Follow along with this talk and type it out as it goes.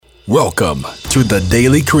Welcome to the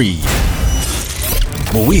Daily Creed,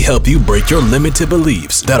 where we help you break your limited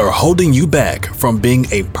beliefs that are holding you back from being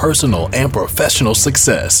a personal and professional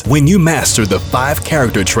success. When you master the 5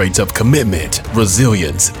 character traits of commitment,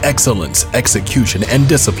 resilience, excellence, execution, and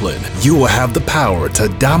discipline, you will have the power to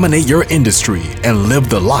dominate your industry and live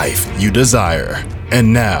the life you desire.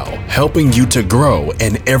 And now, helping you to grow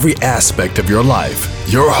in every aspect of your life,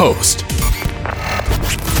 your host,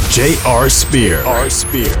 J.R. Spear.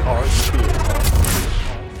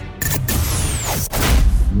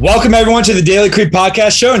 Welcome everyone to the Daily Creed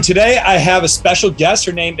Podcast Show. And today I have a special guest.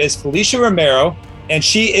 Her name is Felicia Romero, and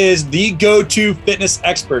she is the go-to fitness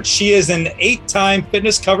expert. She is an 8-time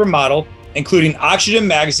fitness cover model, including Oxygen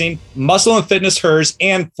Magazine, Muscle and Fitness Hers,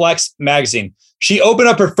 and Flex Magazine. She opened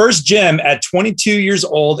up her first gym at 22 years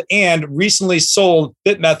old and recently sold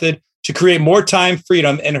Fit Method to create more time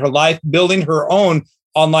freedom in her life, building her own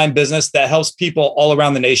online business that helps people all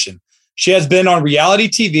around the nation. She has been on reality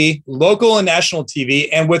TV, local and national TV,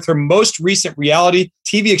 and with her most recent reality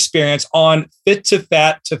TV experience on Fit to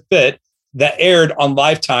Fat to Fit that aired on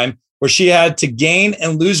Lifetime, where she had to gain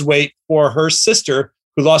and lose weight for her sister,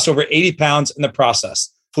 who lost over 80 pounds in the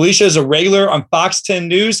process. Felicia is a regular on Fox 10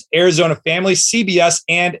 News, Arizona Family, CBS,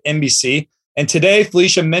 and NBC. And today,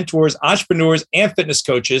 Felicia mentors entrepreneurs and fitness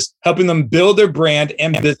coaches, helping them build their brand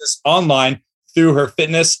and business online through her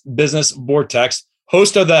fitness business vortex,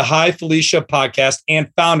 host of the Hi Felicia podcast, and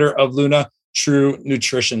founder of Luna True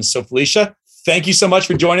Nutrition. So Felicia, thank you so much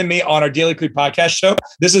for joining me on our Daily Creed Podcast Show.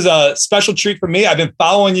 This is a special treat for me. I've been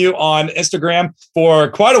following you on Instagram for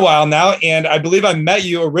quite a while now, and I believe I met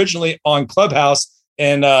you originally on Clubhouse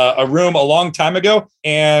in a room a long time ago.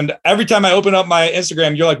 And every time I open up my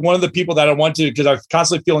Instagram, you're like one of the people that I want to, because I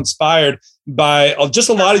constantly feel inspired by just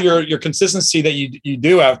a lot of your consistency that you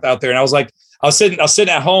do out there. And I was sitting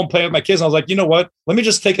at home playing with my kids, and I was like, you know what? Let me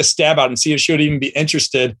just take a stab out and see if she would even be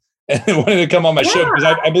interested and wanted to come on my show, because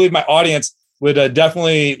I believe my audience would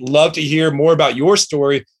definitely love to hear more about your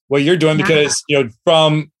story, what you're doing, because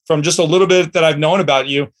from just a little bit that I've known about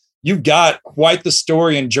you, you've got quite the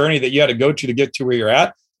story and journey that you had to go to get to where you're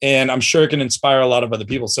at. And I'm sure it can inspire a lot of other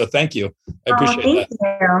people. So thank you. I appreciate that.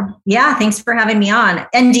 Thank you. Yeah. Thanks for having me on.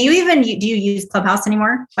 And do you use Clubhouse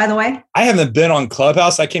anymore, by the way? I haven't been on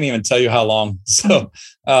Clubhouse. I can't even tell you how long. So,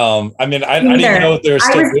 I didn't even know if they're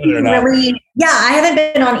still doing it or not. I haven't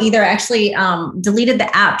been on either. I actually deleted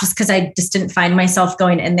the app just because I just didn't find myself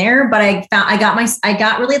going in there. But I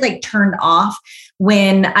got really like turned off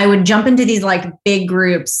when I would jump into these like big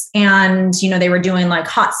groups, and, they were doing like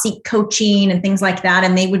hot seat coaching and things like that.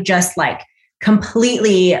 And they would just like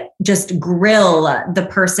completely just grill the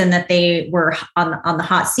person that they were on the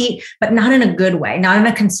hot seat, but not in a good way, not in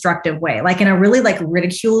a constructive way, like in a really like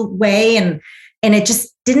ridicule way. And it just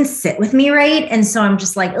didn't sit with me right. And so I'm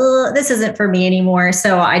just like, oh, this isn't for me anymore.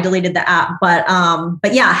 So I deleted the app. But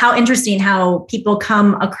yeah, how interesting how people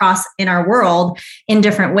come across in our world in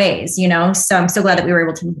different ways, So I'm so glad that we were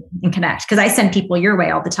able to connect, because I send people your way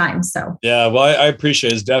all the time. So yeah, well, I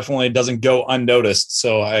appreciate it. It definitely doesn't go unnoticed.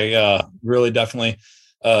 So I really definitely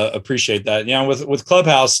appreciate that. With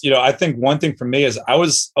Clubhouse, I think one thing for me is I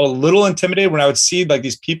was a little intimidated when I would see like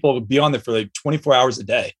these people be on there for like 24 hours a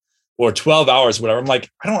day. Or 12 hours, whatever. I'm like,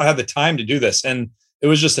 I don't have the time to do this. And it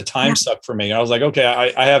was just a time suck for me. And I was like, okay,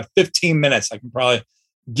 I have 15 minutes. I can probably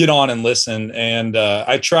get on and listen. And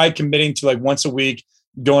I tried committing to like once a week,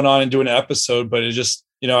 going on and doing an episode, but it just,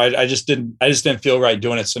 I just didn't feel right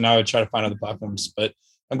doing it. So now I try to find other platforms. But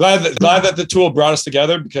I'm glad that the tool brought us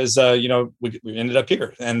together, because we ended up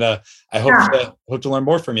here. And I hope to learn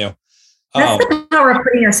more from you. That's the power of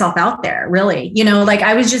putting yourself out there, really. Like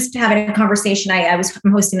I was just having a conversation. I'm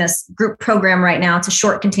hosting this group program right now. It's a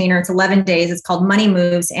short container. It's 11 days. It's called Money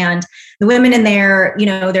Moves. And the women in there,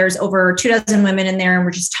 there's over 24 women in there. And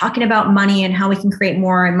we're just talking about money and how we can create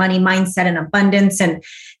more and money mindset and abundance. And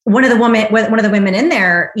one of the women in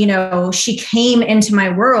there, she came into my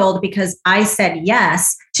world because I said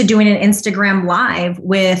yes to doing an Instagram live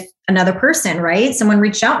with another person, right? Someone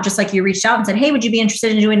reached out, just like you reached out and said, hey, would you be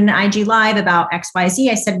interested in doing an IG live about XYZ?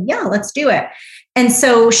 I said, yeah, let's do it. And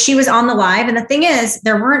so she was on the live. And the thing is,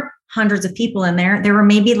 there weren't hundreds of people in there. There were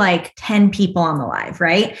maybe like 10 people on the live,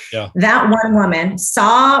 right? Yeah. That one woman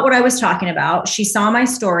saw what I was talking about. She saw my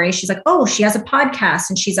story. She's like, oh, she has a podcast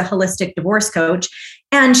and she's a holistic divorce coach.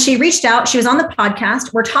 And she reached out. She was on the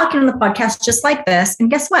podcast. We're talking on the podcast just like this.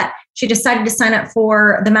 And guess what? She decided to sign up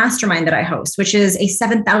for the mastermind that I host, which is a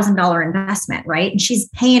 $7,000 investment, right? And she's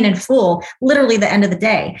paying in full, literally the end of the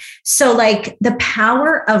day. So like the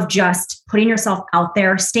power of just putting yourself out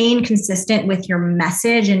there, staying consistent with your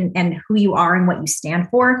message and who you are and what you stand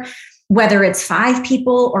for. whether it's 5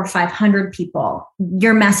 people or 500 people,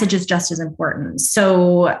 your message is just as important.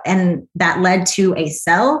 So, and that led to a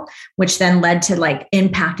sell, which then led to like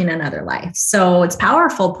impacting another life. So it's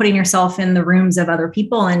powerful putting yourself in the rooms of other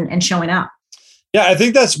people and showing up. Yeah, I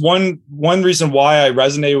think that's one reason why I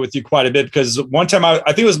resonated with you quite a bit, because one time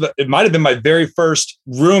I think it might have been my very first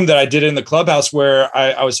room that I did in the clubhouse where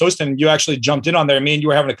I was hosting. You actually jumped in on there. Me and you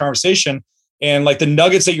were having a conversation, and like the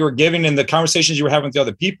nuggets that you were giving and the conversations you were having with the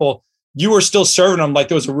other people, you were still serving them like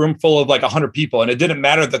there was a room full of like 100 people. And it didn't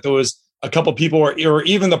matter that there was a couple people or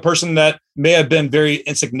even the person that may have been very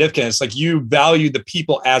insignificant. It's like you value the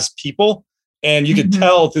people as people, and you could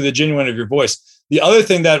tell through the genuine of your voice. The other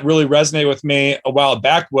thing that really resonated with me a while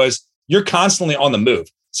back was you're constantly on the move.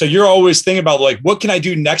 So you're always thinking about like, what can I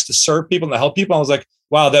do next to serve people and to help people? I was like,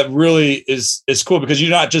 wow, that really is cool, because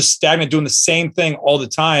you're not just stagnant doing the same thing all the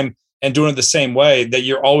time and doing it the same way, that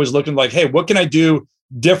you're always looking like, hey, what can I do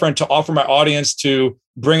different to offer my audience to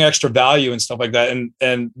bring extra value and stuff like that.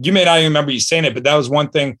 And you may not even remember you saying it, but that was one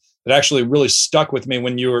thing that actually really stuck with me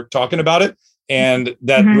when you were talking about it. And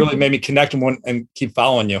that really made me connect and keep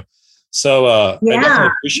following you. So I definitely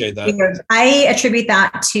appreciate that. I attribute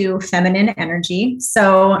that to feminine energy.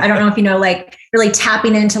 So I don't know if you know, like really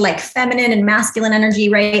tapping into like feminine and masculine energy,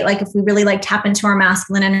 right? Like if we really like tap into our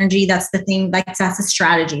masculine energy, that's the thing, like that's the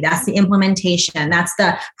strategy, that's the implementation, that's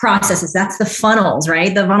the processes, that's the funnels,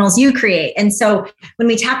 right? The funnels you create. And so when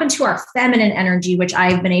we tap into our feminine energy, which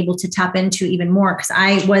I've been able to tap into even more, because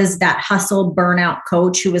I was that hustle burnout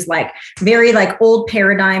coach who was like very like old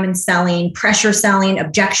paradigm in selling, pressure selling,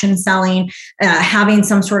 objection selling, having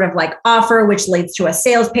some sort of like offer, which leads to a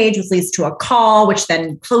sales page, which leads to a call, which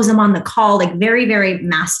then close them on the call, like very, very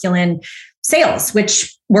masculine sales,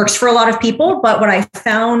 which works for a lot of people. But what I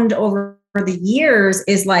found over the years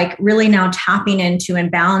is like really now tapping into and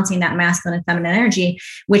balancing that masculine and feminine energy,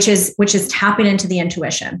 which is tapping into the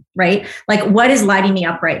intuition, right? Like what is lighting me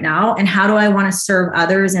up right now? And how do I want to serve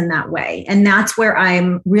others in that way? And that's where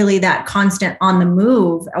I'm really that constant on the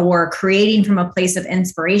move, or creating from a place of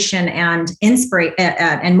inspiration and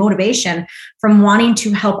motivation from wanting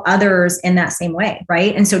to help others in that same way,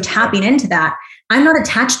 right? And so tapping into that, I'm not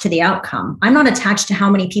attached to the outcome. I'm not attached to how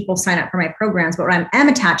many people sign up for my programs, but what I am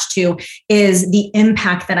attached to is the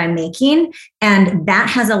impact that I'm making. And that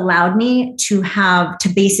has allowed me to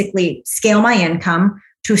basically scale my income,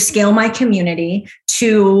 to scale my community,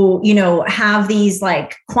 to, have these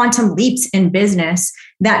like quantum leaps in business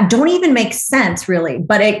that don't even make sense really,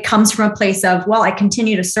 but it comes from a place of, well, I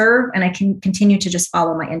continue to serve and I can continue to just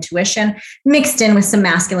follow my intuition, mixed in with some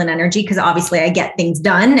masculine energy, because obviously I get things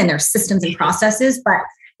done and there's systems and processes, but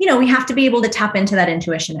we have to be able to tap into that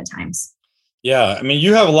intuition at times. Yeah. I mean,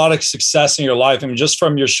 you have a lot of success in your life. I mean, just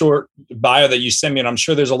from your short bio that you sent me, and I'm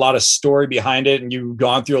sure there's a lot of story behind it, and you've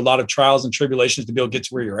gone through a lot of trials and tribulations to be able to get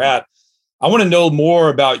to where you're at. I want to know more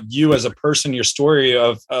about you as a person, your story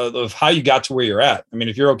of how you got to where you're at. I mean,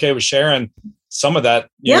 if you're okay with sharing some of that.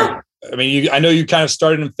 Yeah. I know you kind of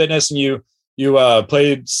started in fitness, and you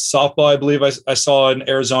played softball, I believe I saw in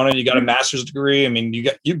Arizona. You got a master's degree. I mean,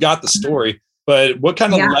 you got the story, but what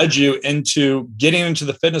kind of led you into getting into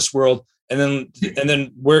the fitness world? And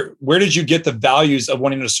then where did you get the values of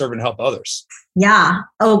wanting to serve and help others? Yeah.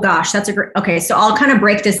 Oh gosh, that's okay. So I'll kind of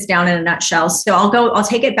break this down in a nutshell. So I'll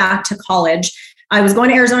take it back to college. I was going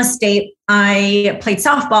to Arizona State. I played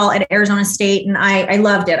softball at Arizona State and I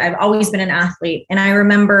loved it. I've always been an athlete. And I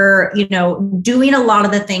remember, doing a lot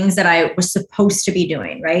of the things that I was supposed to be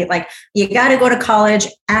doing, right? Like you got to go to college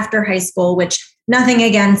after high school, which nothing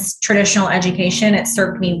against traditional education. It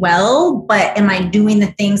served me well, but am I doing the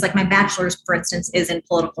things like my bachelor's, for instance, is in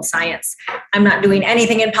political science. I'm not doing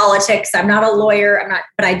anything in politics. I'm not a lawyer.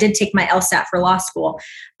 But I did take my LSAT for law school.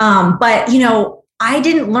 But I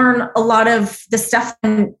didn't learn a lot of the stuff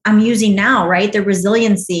I'm using now, right? The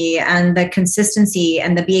resiliency and the consistency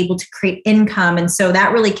and the be able to create income. And so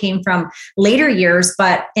that really came from later years.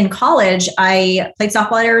 But in college, I played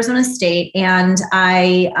softball at Arizona State. And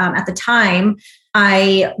at the time,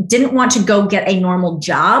 I didn't want to go get a normal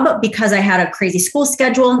job because I had a crazy school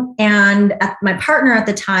schedule. And my partner at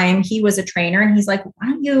the time, he was a trainer, and he's like, why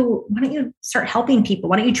don't you start helping people?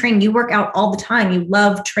 Why don't you train? You work out all the time. You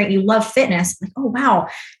love fitness. I'm like, oh, wow,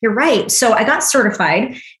 you're right. So I got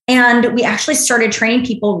certified, and we actually started training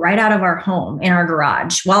people right out of our home in our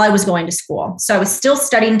garage while I was going to school. So I was still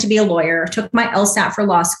studying to be a lawyer, took my LSAT for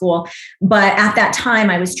law school. But at that time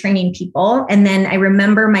I was training people. And then I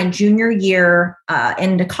remember my junior year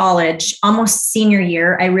into college, almost senior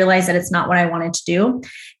year, I realized that it's not what I wanted to do.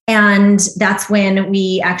 And that's when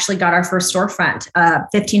we actually got our first storefront,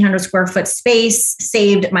 1,500 square foot space,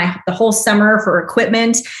 saved the whole summer for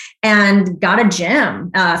equipment. and got a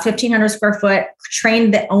gym, 1,500 square foot,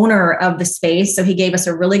 trained the owner of the space. So he gave us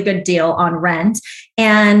a really good deal on rent.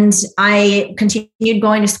 And I continued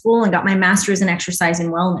going to school and got my master's in exercise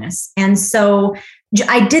and wellness. And so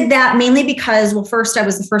I did that mainly because, well, first, I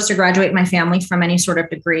was the first to graduate in my family from any sort of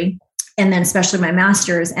degree, and then especially my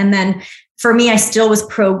master's. And then for me, I still was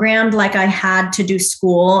programmed like I had to do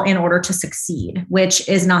school in order to succeed, which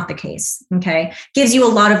is not the case. Okay. Gives you a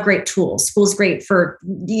lot of great tools. School's great for,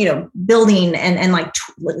 building and like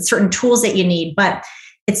certain tools that you need, but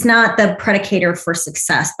it's not the predicator for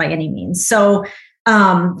success by any means. So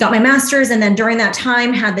got my master's, and then during that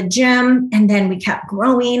time had the gym, and then we kept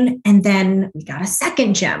growing, and then we got a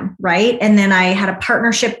second gym, right? And then I had a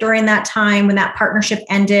partnership during that time. When that partnership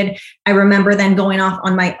ended, I remember then going off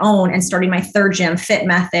on my own and starting my third gym, Fit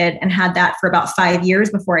Method, and had that for about 5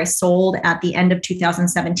 years before I sold at the end of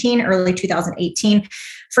 2017, early 2018,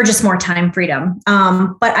 for just more time freedom.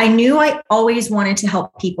 But I knew I always wanted to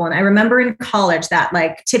help people. And I remember in college that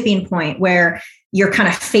like tipping point where you're kind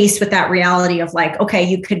of faced with that reality of like, okay,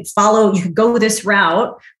 you could go this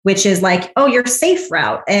route, which is like, oh, you're safe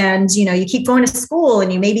route. And, you keep going to school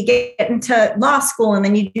and you maybe get into law school and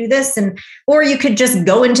then you do this, or you could just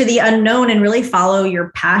go into the unknown and really follow your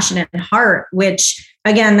passion and heart, which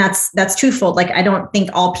again, that's twofold. Like, I don't think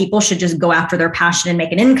all people should just go after their passion and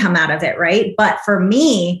make an income out of it. Right. But for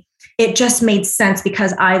me, it just made sense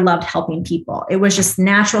because I loved helping people. It was just a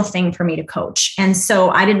natural thing for me to coach. And so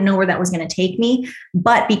I didn't know where that was going to take me.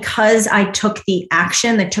 But because I took the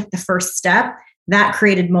action, that took the first step, that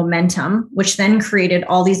created momentum, which then created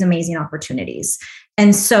all these amazing opportunities.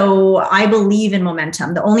 And so I believe in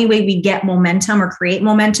momentum. The only way we get momentum or create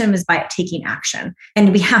momentum is by taking action.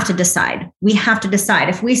 And we have to decide. We have to decide.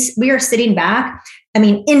 If we are sitting back,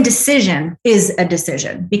 indecision is a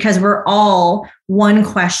decision, because we're all one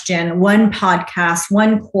question, one podcast,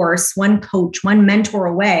 one course, one coach, one mentor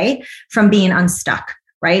away from being unstuck,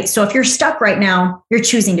 right? So if you're stuck right now, you're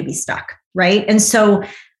choosing to be stuck, right? And so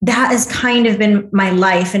that has kind of been my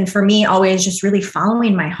life. And for me, always just really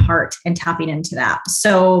following my heart and tapping into that.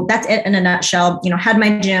 So that's it in a nutshell. Had my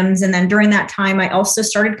gyms. And then during that time, I also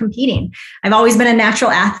started competing. I've always been a natural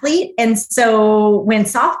athlete. And so when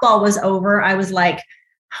softball was over, I was like,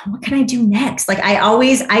 what can I do next? Like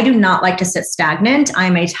I do not like to sit stagnant.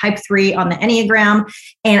 I'm a type 3 on the Enneagram,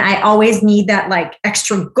 and I always need that like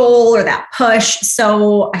extra goal or that push.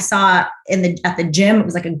 So I saw at the gym, it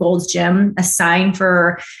was like a Gold's Gym, a sign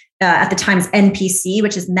for at the time's NPC,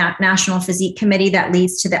 which is National Physique Committee that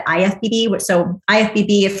leads to the IFBB. So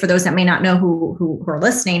IFBB, for those that may not know who are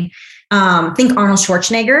listening, think Arnold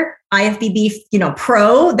Schwarzenegger. IFBB,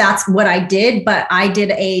 pro, that's what I did, but I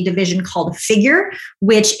did a division called Figure,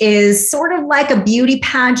 which is sort of like a beauty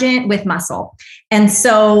pageant with muscle. And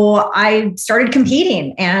so I started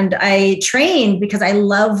competing and I trained because I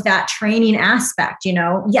love that training aspect.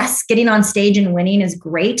 Yes, getting on stage and winning is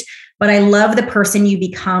great, but I love the person you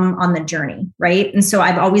become on the journey, right? And so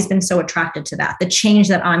I've always been so attracted to that, the change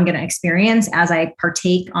that I'm going to experience as I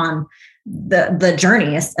partake on the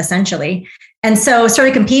journey, essentially. And so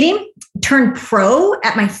started competing, turned pro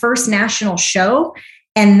at my first national show.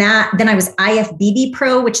 And then I was IFBB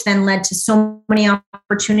pro, which then led to so many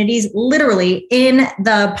opportunities, literally in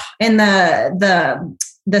the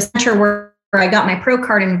center where I got my pro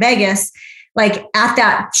card in Vegas. Like at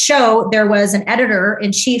that show, there was an editor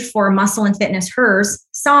in chief for Muscle and Fitness Hers,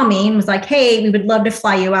 saw me and was like, hey, we would love to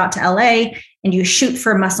fly you out to LA and you shoot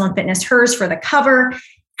for Muscle and Fitness Hers for the cover.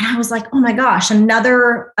 And I was like, oh my gosh,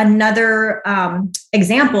 another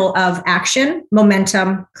example of action.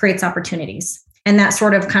 Momentum creates opportunities. And that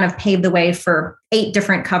sort of kind of paved the way for 8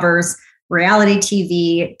 different covers, reality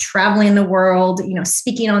TV, traveling the world,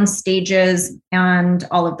 speaking on stages and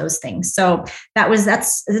all of those things. So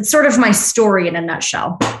that's sort of my story in a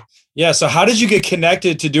nutshell. Yeah. So how did you get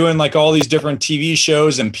connected to doing like all these different TV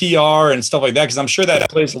shows and PR and stuff like that? Because I'm sure that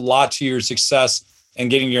plays a lot to your success and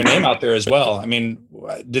getting your name out there as well.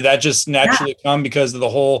 Did that just naturally come because of the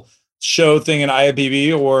whole show thing in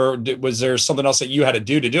IFBB, or was there something else that you had to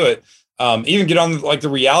do it? Even get on like the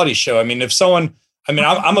reality show. If someone,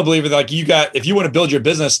 I'm a believer that like if you want to build your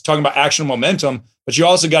business, talking about action momentum, but you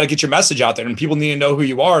also got to get your message out there and people need to know who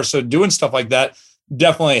you are. So doing stuff like that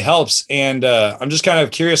definitely helps. And I'm just kind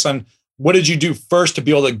of curious on what did you do first to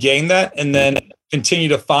be able to gain that and then continue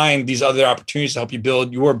to find these other opportunities to help you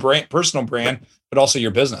build your personal brand, but also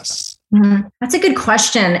your business? Mm-hmm. That's a good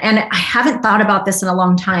question. And I haven't thought about this in a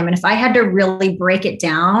long time. And if I had to really break it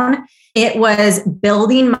down, it was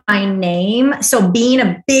building my name. So being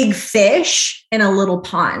a big fish in a little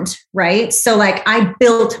pond, right? So like I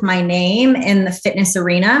built my name in the fitness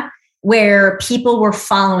arena. where people were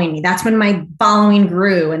following me. That's when my following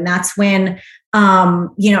grew. And that's when, I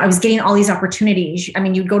was getting all these opportunities. I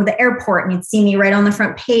mean, you'd go to the airport and you'd see me right on the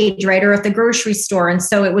front page, right? Or at the grocery store. And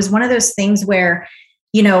so it was one of those things where,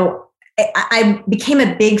 I became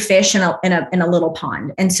a big fish in a little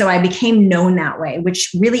pond. And so I became known that way,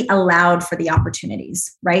 which really allowed for the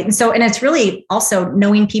opportunities. Right. And it's really also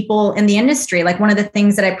knowing people in the industry. Like one of the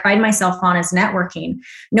things that I pride myself on is networking,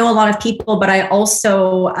 know a lot of people, but I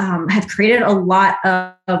also have created a lot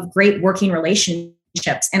of great working relationships.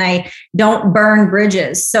 And I don't burn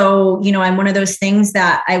bridges. So, I'm one of those things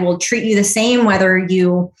that I will treat you the same, whether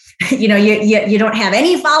you don't have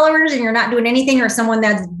any followers and you're not doing anything, or someone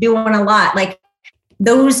that's doing a lot. Like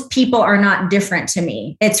those people are not different to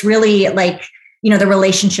me. It's really like, the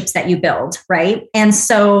relationships that you build. Right. And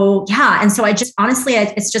so, I just, honestly,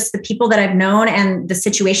 it's just the people that I've known and the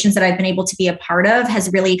situations that I've been able to be a part of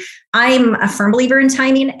I'm a firm believer in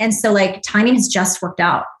timing. And so like timing has just worked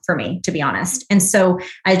out for me, to be honest. And so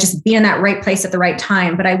I just be in that right place at the right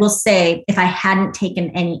time. But I will say, if I hadn't taken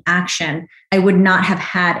any action, I would not have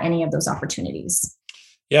had any of those opportunities.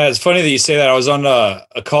 Yeah. It's funny that you say that. I was on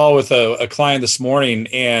a call with a client this morning,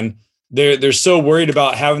 and they're so worried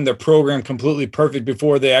about having their program completely perfect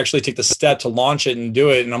before they actually take the step to launch it and do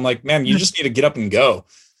it. And I'm like, man, you just need to get up and go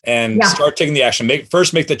and start taking the action. Make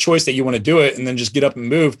the choice that you want to do it, and then just get up and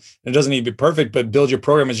move. And it doesn't need to be perfect, but build your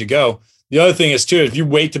program as you go. The other thing is too, if you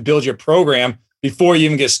wait to build your program before you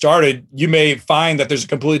even get started, you may find that there's a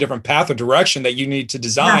completely different path or direction that you need to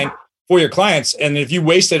design for your clients. And if you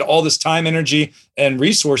wasted all this time, energy, and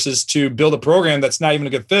resources to build a program that's not even a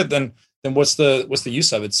good fit, then what's the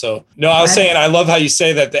use of it? So no, I was saying, I love how you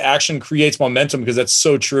say that the action creates momentum, because that's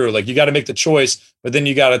so true. Like you got to make the choice, but then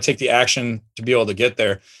you got to take the action to be able to get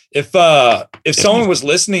there. If someone was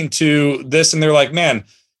listening to this and they're like, man,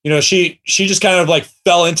 she just kind of like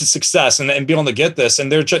fell into success and being able to get this,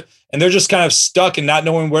 and they're just kind of stuck and not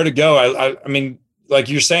knowing where to go. I mean, like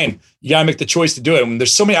you're saying, you got to make the choice to do it. And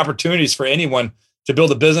there's so many opportunities for anyone to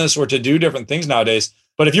build a business or to do different things nowadays.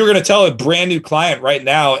 But if you were going to tell a brand new client right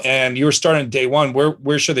now and you were starting day one,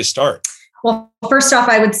 where should they start? Well, first off,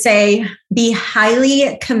 I would say be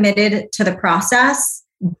highly committed to the process,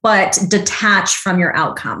 but detached from your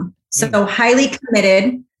outcome. So highly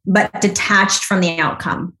committed, but detached from the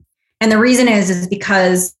outcome. And the reason is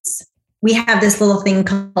because we have this little thing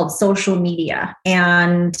called social media,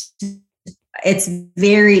 and it's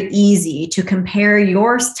very easy to compare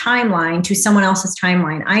your timeline to someone else's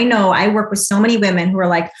timeline. I know I work with so many women who are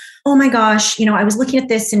like, oh my gosh, I was looking at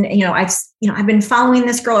this and, I've been following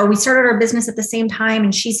this girl, or we started our business at the same time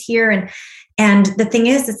and she's here. And the thing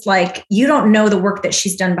is, it's like, you don't know the work that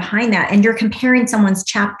she's done behind that. And you're comparing someone's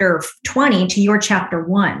chapter 20 to your chapter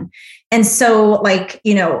 1. And so like,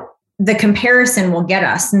 the comparison will get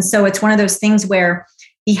us. And so it's one of those things where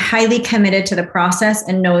be highly committed to the process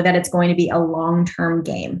and know that it's going to be a long-term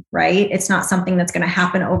game, right? It's not something that's going to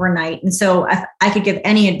happen overnight. And so if I could give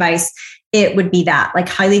any advice, it would be that, like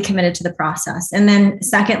highly committed to the process. And then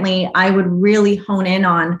secondly, I would really hone in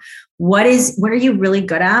on what are you really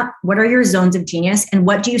good at? What are your zones of genius? And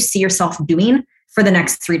what do you see yourself doing for the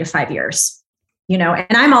next 3 to 5 years? And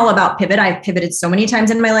I'm all about pivot. I've pivoted so many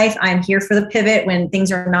times in my life. I'm here for the pivot when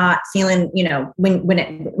things are not feeling,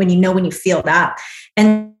 when you feel that.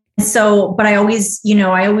 And so, but I always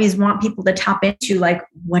want people to tap into like,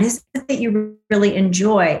 what is it that you really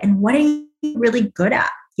enjoy and what are you really good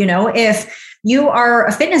at? If you are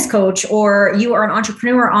a fitness coach or you are an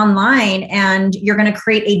entrepreneur online and you're going to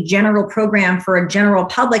create a general program for a general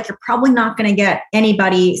public, you're probably not going to get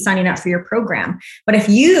anybody signing up for your program. But if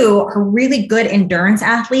you are a really good endurance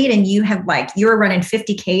athlete and you're running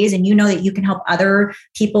 50Ks and you know that you can help other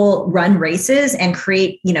people run races and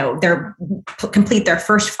create, complete their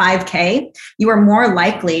first 5K, you are more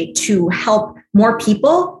likely to help more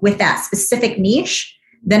people with that specific niche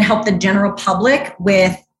than help the general public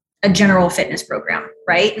with a general fitness program,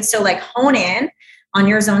 right? And so like hone in on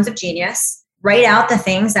your zones of genius, write out the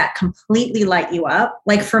things that completely light you up.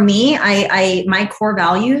 Like for me, my core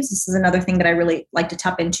values, this is another thing that I really like to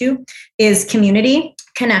tap into, is community,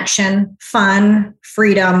 connection, fun,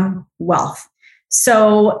 freedom, wealth.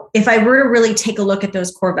 So if I were to really take a look at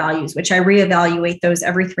those core values, which I reevaluate those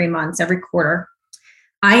every 3 months, every quarter,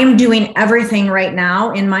 I am doing everything right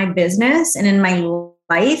now in my business and in my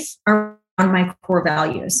life around my core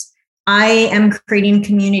values. I am creating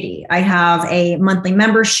community. I have a monthly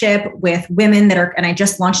membership with women and I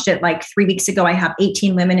just launched it like 3 weeks ago. I have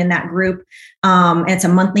 18 women in that group. And it's a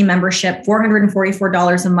monthly membership,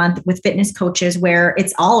 $444 a month with fitness coaches, where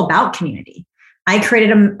it's all about community. I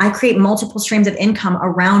create multiple streams of income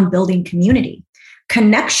around building community.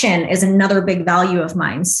 Connection is another big value of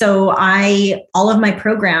mine. So all of my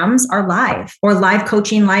programs are live, or live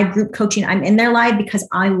coaching, live group coaching. I'm in there live because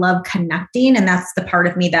I love connecting. And that's the part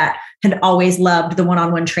of me that had always loved the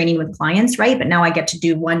one-on-one training with clients, right? But now I get to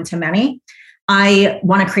do one-to-many. I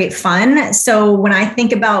want to create fun. So when I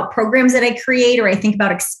think about programs that I create, or I think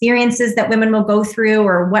about experiences that women will go through,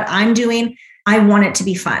 or what I'm doing, I want it to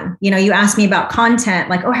be fun. You asked me about content,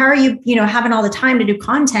 like, oh, how are you, having all the time to do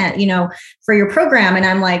content, for your program? And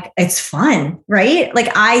I'm like, it's fun, right?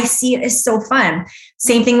 Like, I see it as so fun.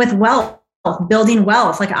 Same thing with wealth, building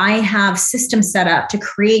wealth. Like, I have systems set up to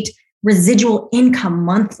create residual income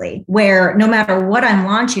monthly, where no matter what I'm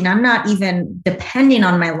launching, I'm not even depending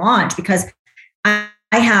on my launch, because I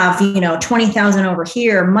have, 20,000 over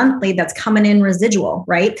here monthly that's coming in residual,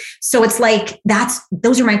 right? So it's like,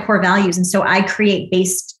 those are my core values. And so I create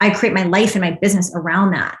my life and my business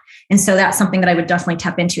around that. And so that's something that I would definitely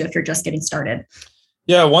tap into if you're just getting started.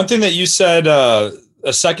 Yeah. One thing that you said a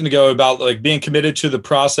second ago about like being committed to the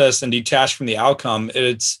process and detached from the outcome,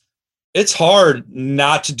 it's hard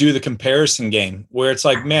not to do the comparison game, where it's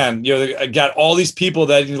like, man, I got all these people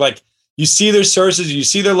that you see their services, you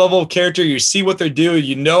see their level of character, you see what they do,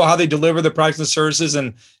 how they deliver their products and services,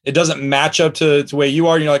 and it doesn't match up to the way you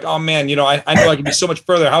are. And you're like, oh man, I know I can be so much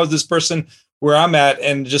further. How is this person where I'm at?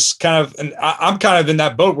 And just I'm kind of in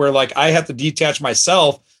that boat where like I have to detach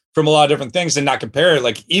myself from a lot of different things and not compare it.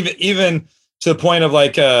 Like even to the point of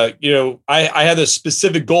like, I had this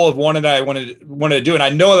specific goal of one that I wanted to do, and I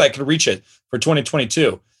know that I could reach it for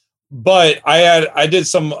 2022. But I did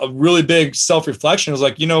some really big self-reflection. I was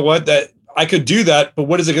like, you know what, that I could do that, but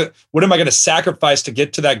what am I going to sacrifice to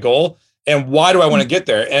get to that goal? And why do I want to get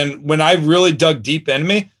there? And when I really dug deep into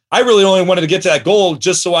me, I really only wanted to get to that goal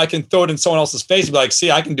just so I can throw it in someone else's face and be like, see,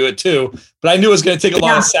 I can do it too. But I knew it was going to take a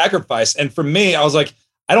lot of sacrifice. And for me, I was like,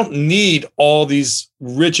 I don't need all these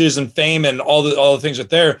riches and fame and all the things that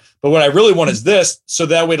there. But what I really want is this. So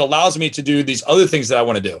that way it allows me to do these other things that I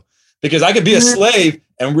want to do. Because I could be a slave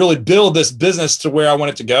and really build this business to where I want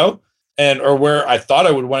it to go, or where I thought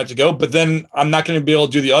I would want it to go. But then I'm not going to be able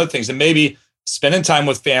to do the other things, and maybe spending time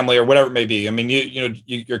with family or whatever it may be. I mean,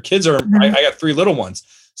 your kids are, I got 3 little ones.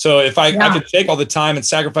 So if I could take all the time and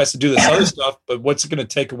sacrifice to do this other stuff, but what's it going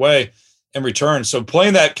to take away in return? So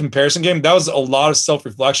playing that comparison game, that was a lot of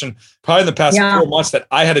self-reflection, probably in the past 4 months that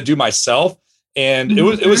I had to do myself. And it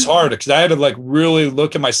was hard because I had to like really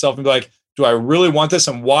look at myself and be like, do I really want this?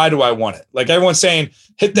 And why do I want it? Like everyone's saying,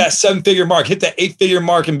 hit that 7-figure mark, hit that 8-figure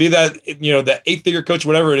mark and be that, that 8-figure coach,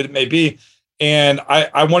 whatever it may be. And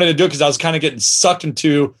I wanted to do it because I was kind of getting sucked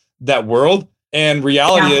into that world. And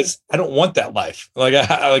reality is I don't want that life.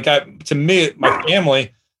 To me, my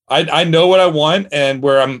family, I know what I want and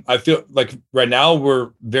where I feel like right now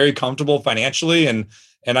we're very comfortable financially and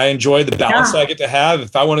I enjoy the balance that I get to have.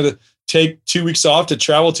 If I wanted to take 2 weeks off to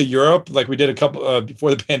travel to Europe, like we did a couple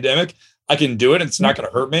before the pandemic, I can do it. It's not going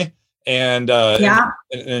to hurt me and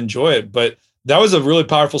enjoy it. But that was a really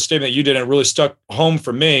powerful statement you did. And it really stuck home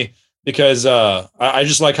for me because I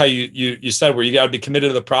just like how you said where you got to be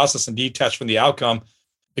committed to the process and detached from the outcome,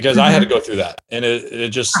 because I had to go through that. And it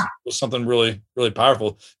just was something really, really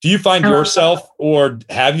powerful. Do you find yourself, or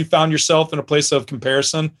have you found yourself in a place of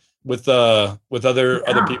comparison with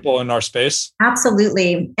other people in our space?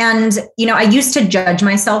 Absolutely. And, I used to judge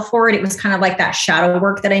myself for it. It was kind of like that shadow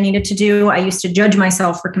work that I needed to do. I used to judge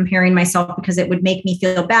myself for comparing myself because it would make me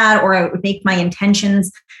feel bad, or it would make my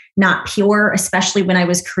intentions not pure, especially when I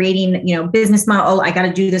was creating, business model. Oh, I got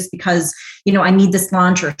to do this because, I need this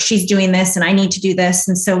launch, or she's doing this and I need to do this.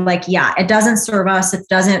 And so it doesn't serve us. It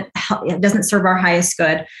doesn't serve our highest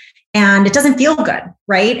good. And it doesn't feel good,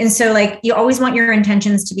 right? And so you always want your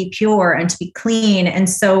intentions to be pure and to be clean. And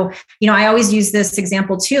so, I always use this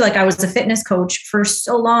example too. I was a fitness coach for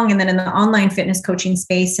so long, and then in the online fitness coaching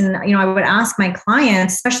space. And, I would ask my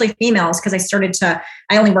clients, especially females, because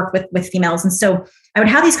I only work with females. And so I would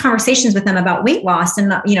have these conversations with them about weight loss. And,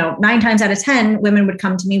 9 times out of 10, women would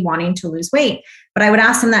come to me wanting to lose weight. But I would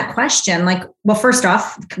ask them that question, well, first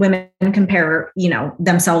off, women compare,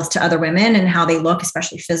 themselves to other women and how they look,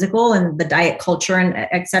 especially physical and the diet culture and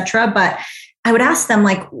et cetera. But I would ask them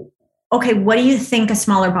okay, what do you think a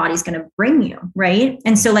smaller body is going to bring you? Right.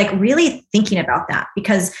 And so really thinking about that,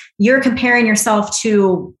 because you're comparing yourself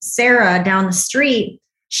to Sarah down the street.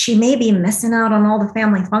 She may be missing out on all the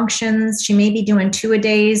family functions. She may be doing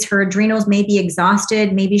 2-a-days. Her adrenals may be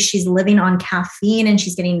exhausted. Maybe she's living on caffeine and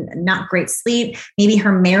she's getting not great sleep. Maybe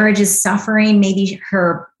her marriage is suffering. Maybe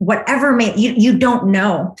her whatever you don't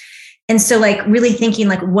know. And so like really thinking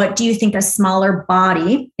like, what do you think a smaller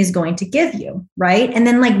body is going to give you? Right. And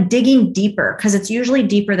then like digging deeper, because it's usually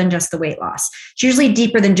deeper than just the weight loss. It's usually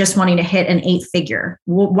deeper than just wanting to hit an 8-figure.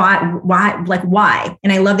 Why?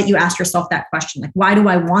 And I love that you asked yourself that question. Like, why do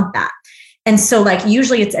I want that? And so like,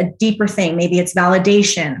 usually it's a deeper thing. Maybe it's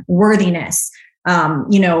validation, worthiness, a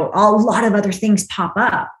lot of other things pop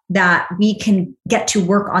up that we can get to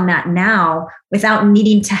work on that now without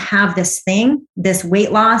needing to have this thing, this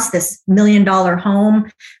weight loss, this $1 million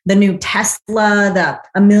home, the new Tesla, the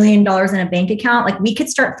 $1 million in a bank account. Like we could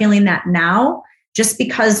start feeling that now just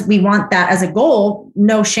because we want that as a goal.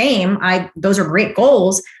 No shame. Those are great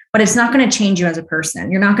goals, but it's not going to change you as a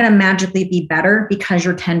person. You're not going to magically be better because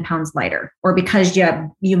you're 10 pounds lighter or because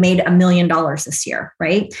you made $1 million this year.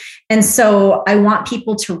 Right. And so I want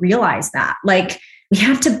people to realize that like, we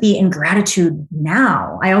have to be in gratitude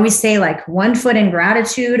now. I always say like 1 foot in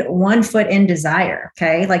gratitude, 1 foot in desire.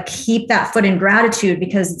 Okay. Like keep that foot in gratitude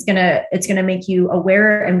because it's going to make you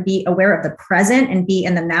aware and be aware of the present and be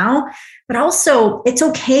in the now. But also it's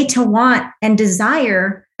okay to want and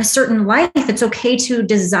desire a certain life. It's okay to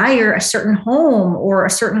desire a certain home or a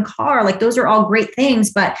certain car. Like those are all great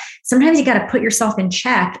things, but sometimes you got to put yourself in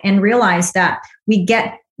check and realize that we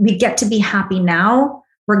get to be happy now,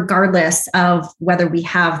 regardless of whether we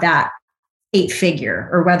have that 8-figure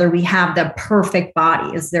or whether we have the perfect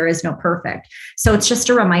body, as there is no perfect. So it's just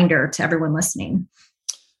a reminder to everyone listening.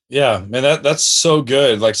 Yeah, man, that's so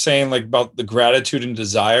good. Like saying like about the gratitude and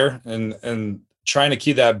desire and trying to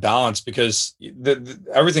keep that balance because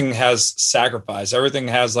everything has sacrifice. Everything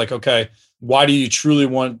has like, okay, why do you truly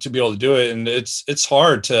want to be able to do it? And it's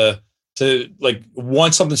hard to like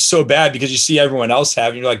want something so bad because you see everyone else have,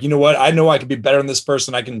 and you're like, you know what? I know I could be better than this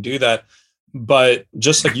person. I can do that. But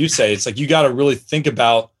just like you say, it's like, you got to really think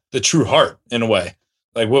about the true heart in a way.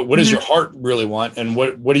 Like what does your heart really want? And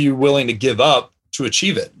what are you willing to give up to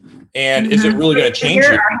achieve it? And is it really going to change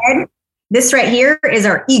you? This right here is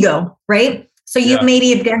our ego, right? So you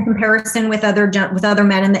maybe have done comparison with other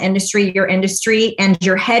men in the industry, your industry, and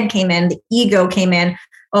your head came in, the ego came in.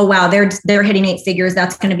 Oh, wow, they're hitting 8 figures.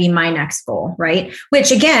 That's going to be my next goal, right?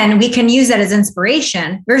 Which again, we can use that as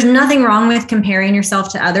inspiration. There's nothing wrong with comparing yourself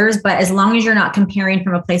to others, but as long as you're not comparing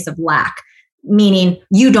from a place of lack, meaning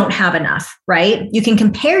you don't have enough, right? You can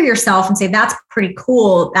compare yourself and say, that's pretty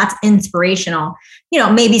cool. That's inspirational.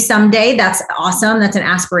 Maybe someday that's awesome. That's an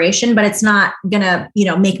aspiration, but it's not going to,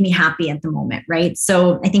 make me happy at the moment, right?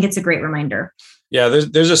 So I think it's a great reminder. Yeah,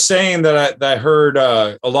 there's a saying that I heard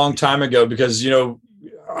a long time ago because,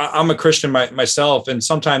 I'm a Christian myself. And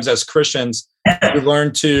sometimes as Christians, you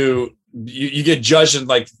learn you get judged and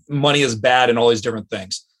like money is bad and all these different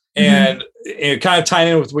things. And it kind of tying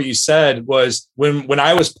in with what you said was when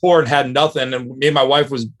I was poor and had nothing, and me and my wife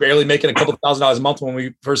was barely making a couple $1,000s a month when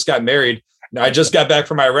we first got married. I just got back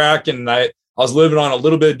from Iraq and I was living on a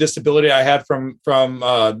little bit of disability I had from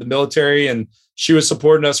the military, and she was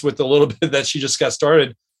supporting us with a little bit that she just got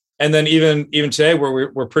started. And then even today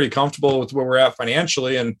where we're pretty comfortable with where we're at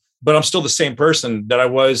financially, but I'm still the same person that I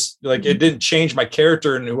was. Like it didn't change my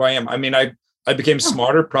character and who I am. I mean, I became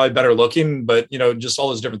smarter, probably better looking, but just all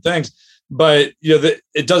those different things. But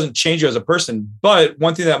it doesn't change you as a person. But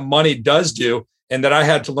one thing that money does do, and that I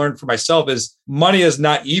had to learn for myself, is money is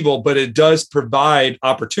not evil, but it does provide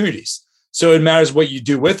opportunities. So it matters what you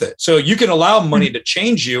do with it. So you can allow money to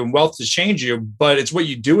change you and wealth to change you, but it's what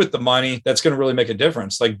you do with the money that's going to really make a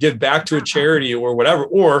difference. Like give back to a charity or whatever,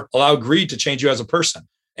 or allow greed to change you as a person.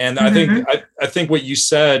 And I think what you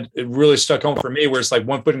said, it really stuck home for me, where it's like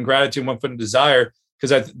 1 foot in gratitude, 1 foot in desire,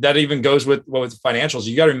 because that even goes with financials.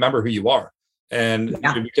 You got to remember who you are, and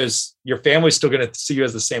because your family's still going to see you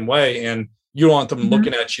as the same way, and you don't want them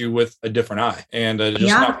looking at you with a different eye, and just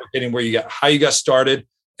not forgetting how you got started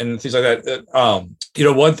and things like that.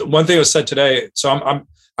 One thing was said today. So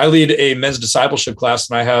I lead a men's discipleship class,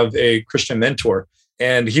 and I have a Christian mentor.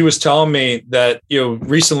 And he was telling me that,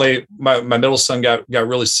 recently my middle son got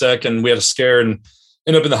really sick, and we had a scare and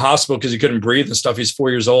ended up in the hospital because he couldn't breathe and stuff. He's 4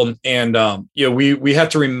 years old. And, we have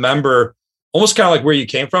to remember almost kind of like where you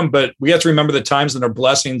came from, but we have to remember the times and our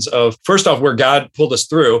blessings of, first off, where God pulled us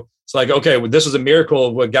through. It's like, okay, well, this was a miracle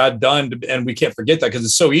of what God done. And we can't forget that, because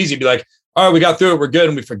it's so easy to be like, all right, we got through it, we're good.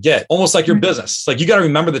 And we forget, almost like your business. It's like, you got to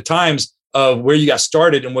remember the times of where you got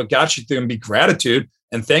started and what got you through, and be gratitude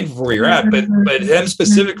and thankful for where you're at. But him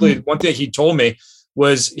specifically, one thing he told me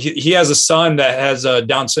was he has a son that has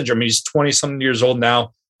Down syndrome. He's 20 something years old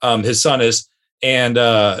now. His son is, and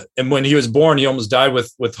when he was born, he almost died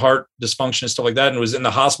with heart dysfunction and stuff like that, and was in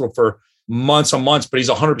the hospital for months on months. But he's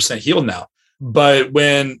 100% healed now. But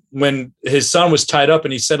when his son was tied up,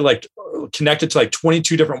 and he said like connected to like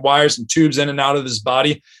 22 different wires and tubes in and out of his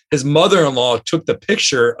body. His mother-in-law took the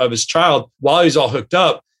picture of his child while he's all hooked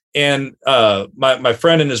up. And my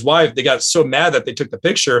friend and his wife, they got so mad that they took the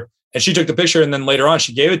picture, and she took the picture. And then later on,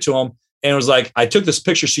 she gave it to him. And it was like, I took this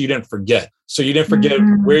picture so you didn't forget. So you didn't forget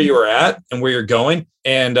where you were at and where you're going.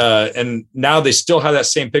 And now they still have that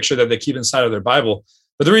same picture that they keep inside of their Bible.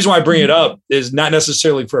 But the reason why I bring it up is not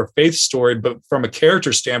necessarily for a faith story, but from a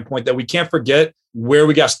character standpoint, that we can't forget where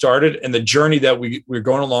we got started and the journey that we're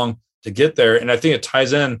going along to get there. And I think it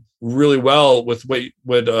ties in really well with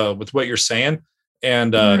what you're saying.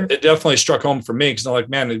 And it definitely struck home for me, because I'm like,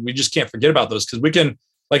 man, we just can't forget about those, because we can,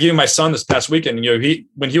 like even my son this past weekend, you know,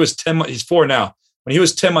 when he was 10 months, he's 4 now. When he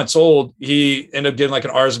was 10 months old, he ended up getting like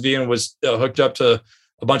an RSV and was hooked up to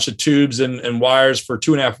a bunch of tubes and wires for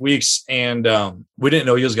 2.5 weeks. And we didn't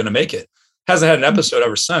know he was going to make it. Hasn't had an episode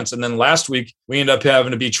ever since. And then last week, we ended up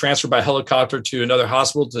having to be transferred by helicopter to another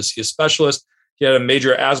hospital to see a specialist. He had a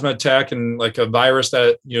major asthma attack and like a virus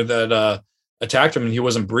that attacked him, and he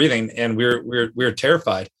wasn't breathing. And we were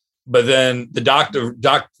terrified. But then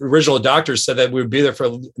the original doctor said that we would be there for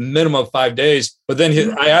a minimum of 5 days. But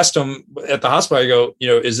then I asked him at the hospital, I go, you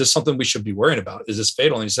know, is this something we should be worrying about? Is this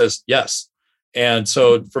fatal? And he says, yes. And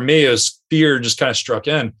so for me, it was fear just kind of struck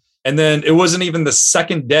in. And then it wasn't even the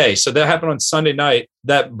second day. So that happened on Sunday night.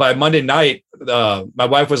 That by Monday night, my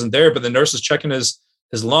wife wasn't there, but the nurse was checking his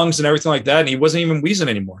lungs and everything like that. And he wasn't even wheezing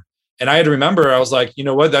anymore. And I had to remember, I was like, you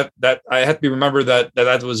know what, that I had to remember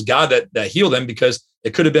that was God that healed him, because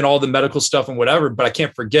it could have been all the medical stuff and whatever, but I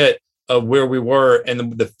can't forget of where we were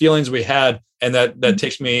and the feelings we had. And that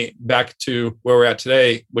takes me back to where we're at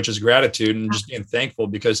today, which is gratitude and just being thankful,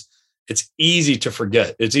 because it's easy to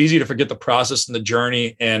forget. It's easy to forget the process and the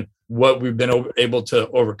journey and what we've been able to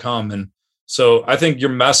overcome. And so I think your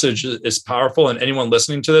message is powerful, and anyone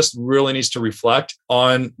listening to this really needs to reflect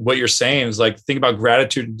on what you're saying. Is like, think about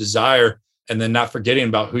gratitude and desire, and then not forgetting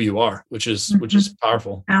about who you are, which is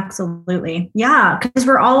powerful. Absolutely. Yeah. Because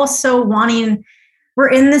we're all so we're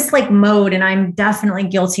in this like mode, and I'm definitely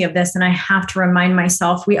guilty of this. And I have to remind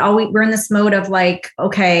myself, we're in this mode of like,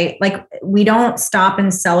 okay, like we don't stop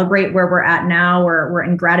and celebrate where we're at now, or we're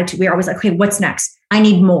in gratitude. We're always like, okay, what's next? I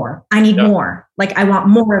need more. I need more. Like, I want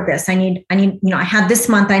more of this. I need, you know, I had this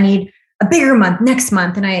month, I need a bigger month next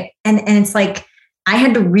month. And it's like, I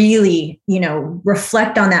had to really, you know,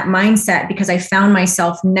 reflect on that mindset, because I found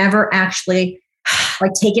myself never actually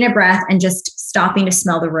like taking a breath and just stopping to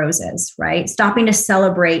smell the roses, right? Stopping to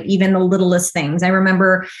celebrate even the littlest things. I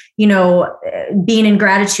remember, you know, being in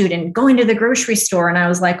gratitude and going to the grocery store, and I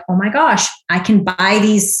was like, oh my gosh, I can buy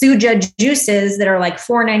these Suja juices that are like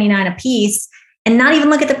 $4.99 a piece and not even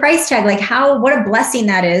look at the price tag. Like, what a blessing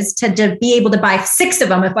that is to be able to buy 6 of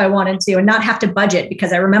them if I wanted to, and not have to budget,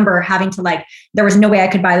 because I remember having to there was no way I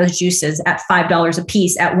could buy those juices at $5 a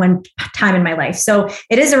piece at one time in my life. So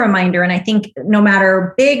it is a reminder. And I think no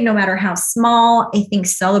matter big, no matter how small, I think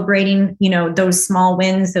celebrating, you know, those small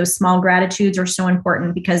wins, those small gratitudes are so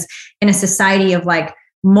important, because in a society of like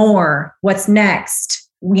more, what's next?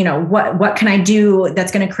 You know, what can I do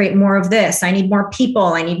that's going to create more of this? I need more people.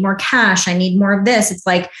 I need more cash. I need more of this. It's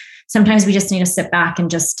like, sometimes we just need to sit back and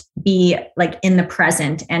just be like in the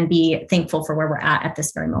present and be thankful for where we're at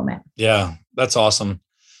this very moment. Yeah, that's awesome.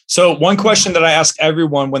 So one question that I ask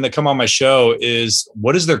everyone when they come on my show is,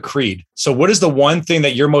 what is their creed? So what is the one thing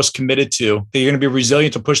that you're most committed to, that you're going to be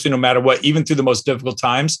resilient to push through no matter what, even through the most difficult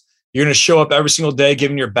times? You're going to show up every single day,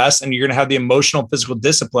 giving your best, and you're going to have the emotional, physical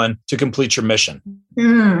discipline to complete your mission.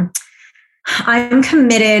 I'm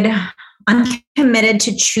committed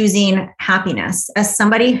to choosing happiness. As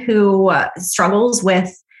somebody who struggles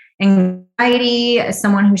with anxiety, as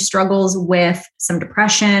someone who struggles with some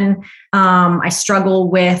depression, I struggle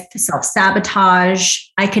with self-sabotage.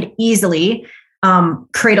 I could easily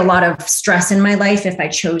create a lot of stress in my life if I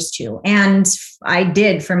chose to. And I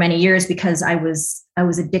did for many years, because I was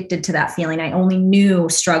addicted to that feeling. I only knew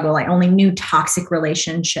struggle. I only knew toxic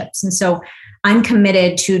relationships. And so I'm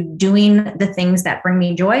committed to doing the things that bring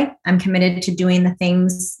me joy. I'm committed to doing the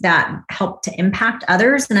things that help to impact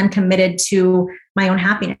others. And I'm committed to my own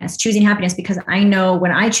happiness, choosing happiness, because I know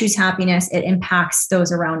when I choose happiness, it impacts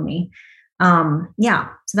those around me. So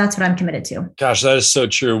that's what I'm committed to. Gosh, that is so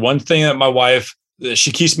true. One thing that my wife,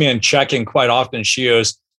 she keeps me in check, and quite often she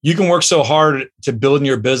goes, you can work so hard to building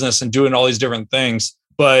your business and doing all these different things,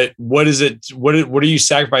 but what are you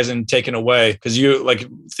sacrificing and taking away? Because you, like,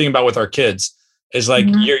 think about with our kids, is like,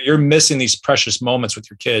 you're missing these precious moments with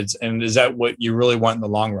your kids. And is that what you really want in the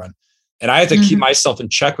long run? And I have to keep myself in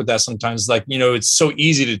check with that sometimes. Like, you know, it's so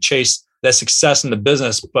easy to chase that success in the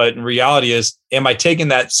business. But in reality is, am I taking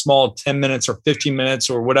that small 10 minutes or 15 minutes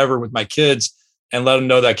or whatever with my kids and let them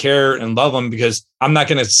know that I care and love them? Because I'm not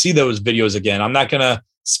going to see those videos again. I'm not going to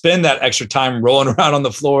spend that extra time rolling around on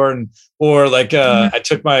the floor I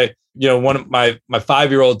took my, one of my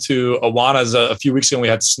 5-year-old to Awana's a few weeks ago and we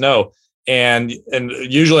had snow. And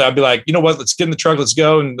usually I'd be like, you know what, let's get in the truck, let's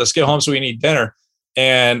go and let's get home so we can eat dinner.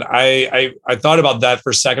 And I thought about that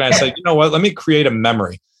for a second. I said, you know what, let me create a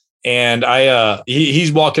memory. And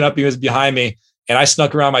he's walking up, he was behind me, and I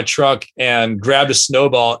snuck around my truck and grabbed a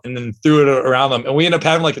snowball and then threw it around them. And we ended up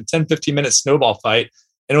having like a 10, 15-minute snowball fight.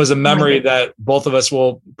 And it was a memory that both of us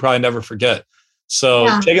will probably never forget. So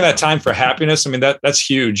taking that time for happiness, I mean, that's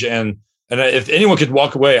huge. And if anyone could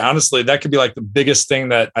walk away, honestly, that could be like the biggest thing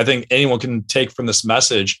that I think anyone can take from this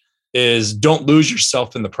message is don't lose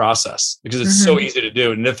yourself in the process, because it's so easy to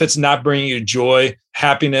do. And if it's not bringing you joy,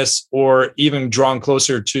 happiness, or even drawing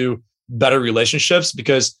closer to better relationships,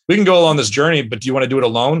 because we can go along this journey, but do you want to do it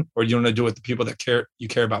alone, or do you want to do it with the people that you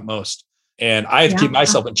care about most? And I have to keep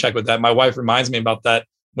myself in check with that. My wife reminds me about that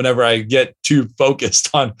whenever I get too focused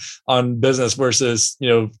on business versus,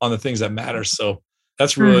 on the things that matter. So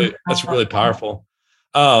that's really powerful.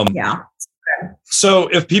 So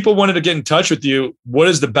if people wanted to get in touch with you, what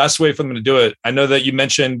is the best way for them to do it? I know that you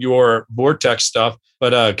mentioned your Vortex stuff,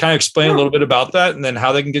 but kind of explain a little bit about that and then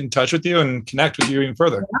how they can get in touch with you and connect with you even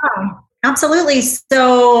further. Yeah, absolutely.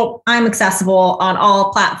 So I'm accessible on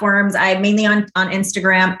all platforms. I'm mainly on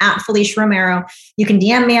Instagram at Felicia Romero. You can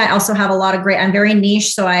DM me. I also have I'm very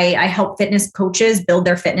niche. So I help fitness coaches build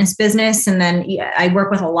their fitness business. And then I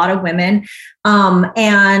work with a lot of women.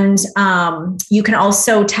 You can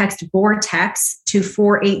also text Vortex to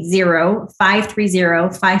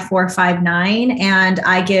 480-530-5459. And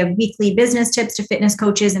I give weekly business tips to fitness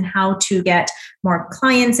coaches and how to get more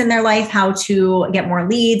clients in their life, how to get more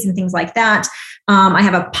leads and things like that. I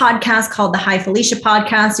have a podcast called the Hi Felicia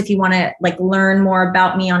podcast. If you want to learn more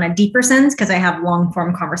about me on a deeper sense, because I have long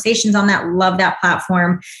form conversations on that. Love that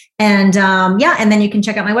platform. And and then you can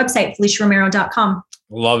check out my website, FeliciaRomero.com.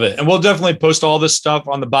 Love it. And we'll definitely post all this stuff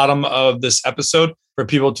on the bottom of this episode for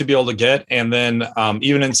people to be able to get. And then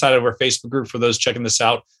even inside of our Facebook group for those checking this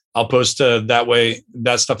out, I'll post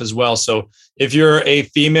that stuff as well. So if you're a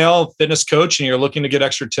female fitness coach and you're looking to get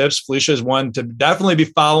extra tips, Felicia is one to definitely be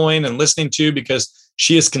following and listening to, because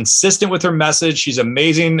she is consistent with her message. She's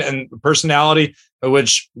amazing and personality,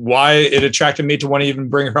 why it attracted me to want to even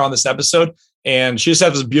bring her on this episode. And she just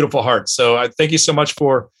has this beautiful heart. So I thank you so much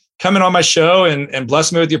for coming on my show and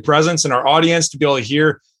bless me with your presence and our audience to be able to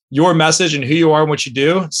hear your message and who you are and what you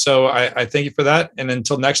do. So I thank you for that. And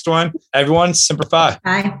until next one, everyone, Semper Fi.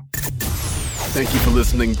 Bye. Thank you for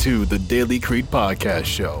listening to the Daily Creed Podcast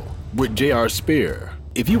Show with J.R. Spear.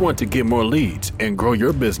 If you want to get more leads and grow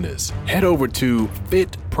your business, head over to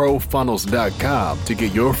fitprofunnels.com to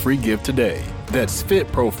get your free gift today. That's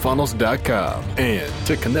fitprofunnels.com. And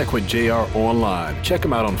to connect with JR online, check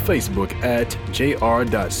him out on Facebook at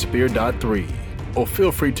jr.spear.3. Or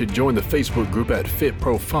feel free to join the Facebook group at Fit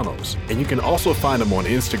Pro Funnels. And you can also find him on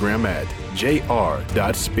Instagram at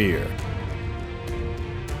jr.spear.